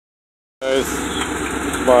Guys,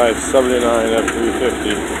 it's my 79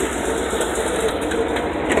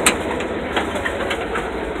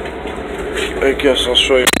 F350. I guess I'll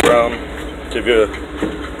show you around, give you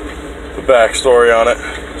the backstory on it.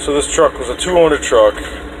 So this truck was a two-owner truck,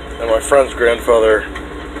 and my friend's grandfather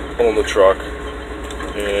owned the truck,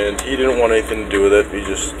 and he didn't want anything to do with it. He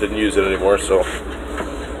just didn't use it anymore, so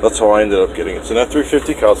that's how I ended up getting it. It's an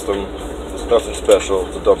F350 custom. It's nothing special.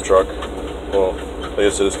 It's a dump truck. Well, I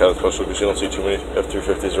guess it is kind of special because you don't see too many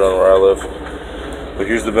F350s around where I live. But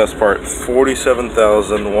here's the best part: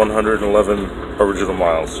 47,111 original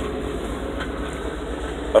miles.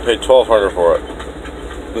 I paid $1,200 for it.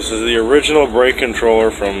 This is the original brake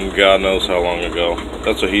controller from God knows how long ago.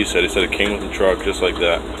 That's what he said. He said it came with the truck just like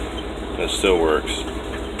that, and it still works.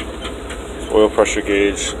 Oil pressure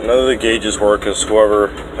gauge. None of the gauges work because whoever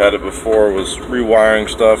had it before was rewiring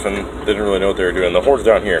stuff and didn't really know what they were doing. The horn's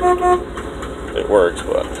down here. It works,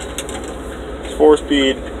 but it's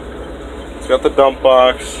 4-speed. It's got the dump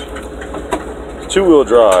box. It's two-wheel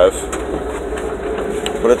drive,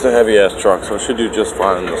 but it's a heavy-ass truck, so it should do just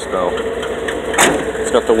fine in the snow.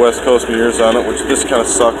 It's got the West Coast mirrors on it, which this kind of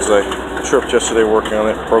sucks. I tripped yesterday working on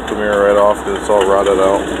it, broke the mirror right off because it's all rotted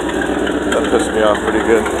out. That pissed me off pretty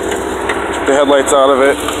good. Took the headlights out of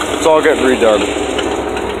it. It's all getting redone.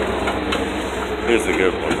 Here's the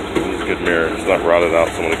good one. This is a good mirror. It's not rotted out,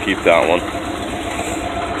 so I'm going to keep that one.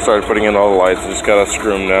 Started putting in all the lights. Just gotta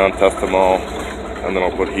screw them down, test them all, and then I'll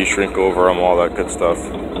put heat shrink over them, all that good stuff.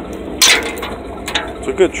 It's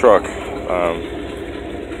a good truck.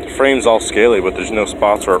 The frame's all scaly, but there's no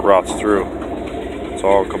spots where it rots through. It's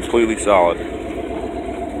all completely solid.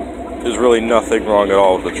 There's really nothing wrong at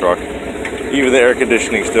all with the truck. Even the air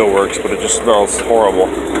conditioning still works, but it just smells horrible.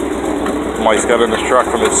 Mice got in this truck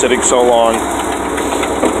from it sitting so long.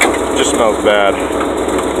 It just smells bad.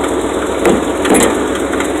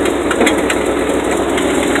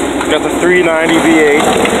 Got the 390 V8,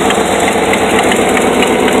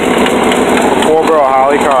 4-barrel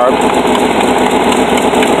Holly carb.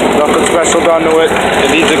 Nothing special done to it.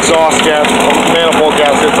 It needs exhaust gas, manifold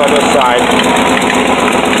gaskets on this side.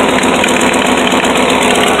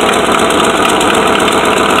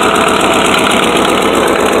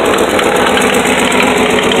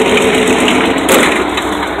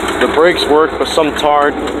 The brakes work, but some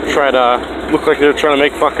tard tried to look like they were trying to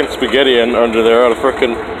make fucking spaghetti under there out of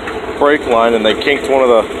frickin' brake line, and they kinked one of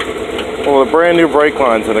the brand new brake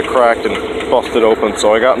lines, and it cracked and busted open.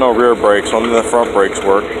 So I got no rear brakes, only the front brakes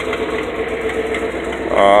work. It's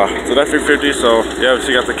an F350, so you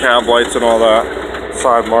obviously got the cab lights and all that,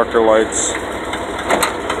 side marker lights.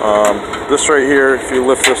 This right here, if you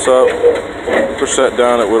lift this up, push that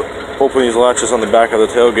down, it would open these latches on the back of the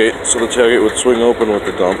tailgate, so the tailgate would swing open with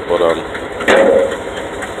the dump. But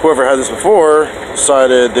whoever had this before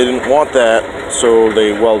decided they didn't want that, so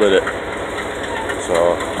they welded it.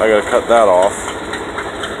 So I gotta cut that off.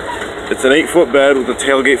 It's an 8-foot bed with the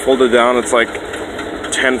tailgate folded down. It's like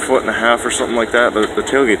 10.5 or something like that, but the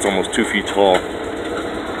tailgate's almost 2 feet tall.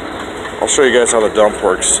 I'll show you guys how the dump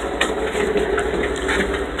works.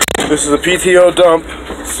 This is a PTO dump,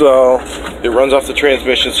 so it runs off the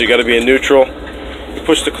transmission, so you gotta be in neutral. You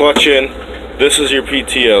push the clutch in. This is your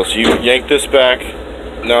PTO, so you yank this back.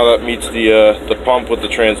 Now that meets the pump with the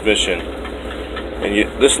transmission, and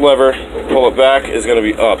this lever, pull it back, is going to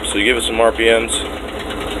be up. So you give it some RPMs.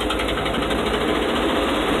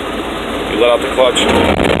 You let out the clutch.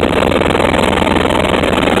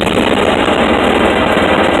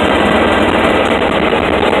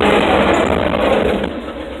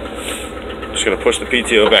 Just going to push the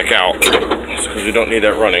PTO back out because we don't need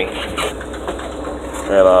that running.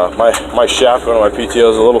 And my shaft on my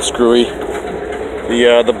PTO is a little screwy.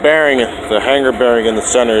 The bearing, the hanger bearing in the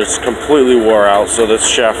center is completely wore out, so this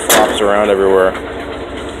shaft flops around everywhere.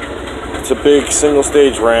 It's a big single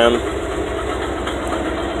stage ram.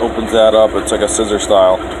 Opens that up, it's like a scissor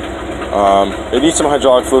style. It needs some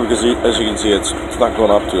hydraulic fluid because as you can see it's not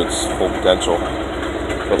going up to its full potential.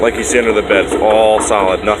 But like you see under the bed, it's all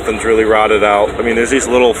solid. Nothing's really rotted out. I mean, there's these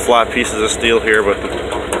little flat pieces of steel here, but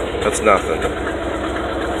that's nothing.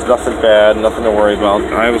 Nothing bad, nothing to worry about.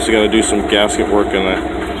 I obviously got to do some gasket work in the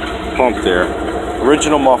pump there.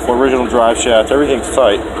 Original muffler, original drive shaft, everything's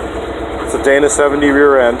tight. It's a Dana 70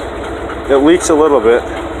 rear end. It leaks a little bit,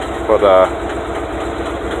 but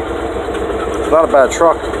it's not a bad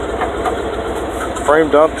truck. Frame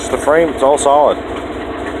dump, just the frame, it's all solid.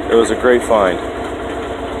 It was a great find.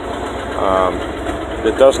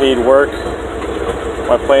 It does need work.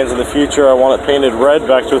 My plans in the future, I want it painted red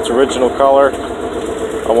back to its original color.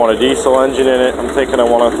 I want a diesel engine in it. I'm thinking I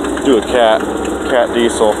want to do a cat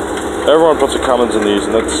diesel. Everyone puts a Cummins in these,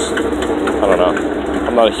 and that's I don't know.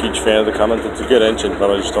 I'm not a huge fan of the Cummins. It's a good engine, but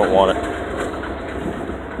I just don't want it.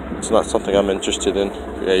 It's not something I'm interested in.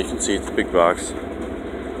 Yeah, you can see it's a big box.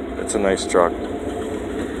 It's a nice truck.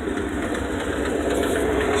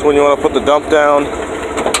 So when you want to put the dump down,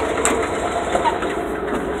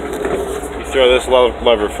 you throw this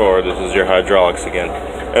lever forward. This is your hydraulics again.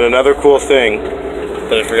 And another cool thing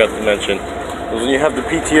that I forgot to mention is when you have the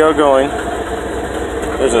PTO going,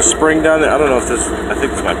 there's a spring down there. I don't know if this, I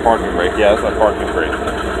think it's my parking brake. Yeah, it's my parking brake.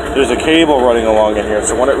 There's a cable running along in here,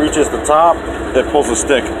 so when it reaches the top, it pulls the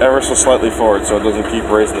stick ever so slightly forward so it doesn't keep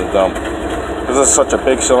raising the dump. Because this is such a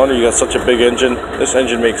big cylinder, you got such a big engine. This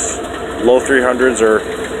engine makes low 300s or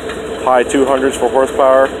high 200s for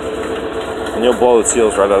horsepower, and you'll blow the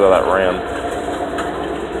seals right out of that ram.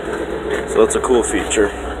 So that's a cool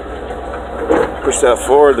feature. Push that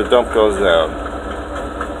forward, the dump goes down.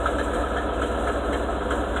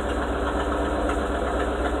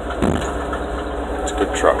 It's a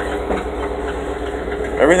good truck.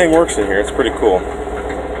 Everything works in here, it's pretty cool.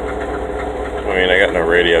 I mean, I got no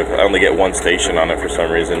radio. I only get one station on it for some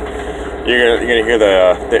reason. You're gonna hear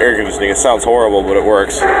the air conditioning. It sounds horrible, but it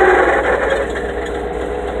works.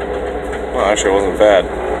 Well, actually, it wasn't bad.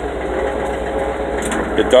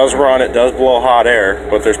 It does run, it does blow hot air,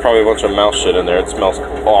 but there's probably a bunch of mouse shit in there. It smells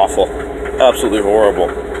awful. Absolutely horrible.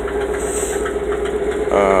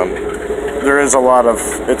 There is a lot of,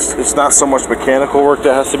 it's not so much mechanical work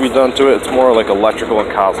that has to be done to it, it's more like electrical and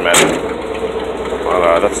cosmetic.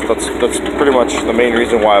 But that's pretty much the main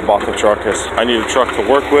reason why I bought the truck, is I need a truck to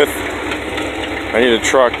work with. I need a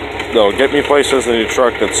truck that'll get me places. I need a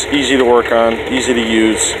truck that's easy to work on, easy to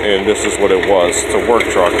use, and this is what it was. It's a work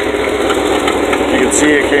truck. You can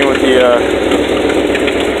see it came with the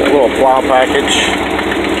little plow package.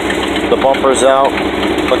 The bumper's out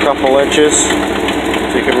a couple inches,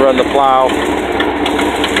 so you can run the plow.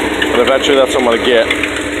 But eventually that's what I'm gonna get.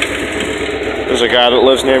 There's a guy that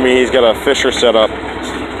lives near me, he's got a Fisher set up.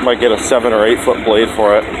 Might get a 7 or 8 foot blade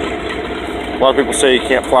for it. A lot of people say you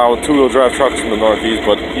can't plow with 2-wheel drive trucks in the Northeast,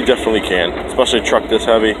 but you definitely can, especially a truck this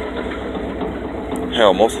heavy.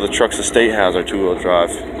 Hell, most of the trucks the state has are 2-wheel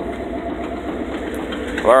drive.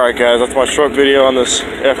 Alright guys, that's my short video on this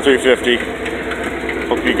F350.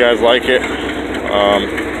 Hope you guys like it.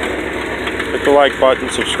 Hit the like button,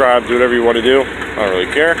 subscribe, do whatever you want to do. I don't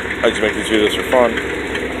really care. I just make these videos for fun.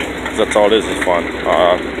 That's all it is fun.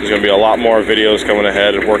 There's going to be a lot more videos coming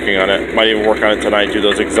ahead and working on it. Might even work on it tonight, do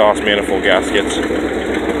those exhaust manifold gaskets. Then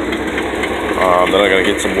I'm going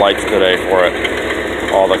to get some lights today for it.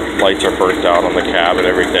 All the lights are burnt out on the cab and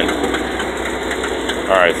everything.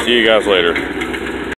 Alright, see you guys later.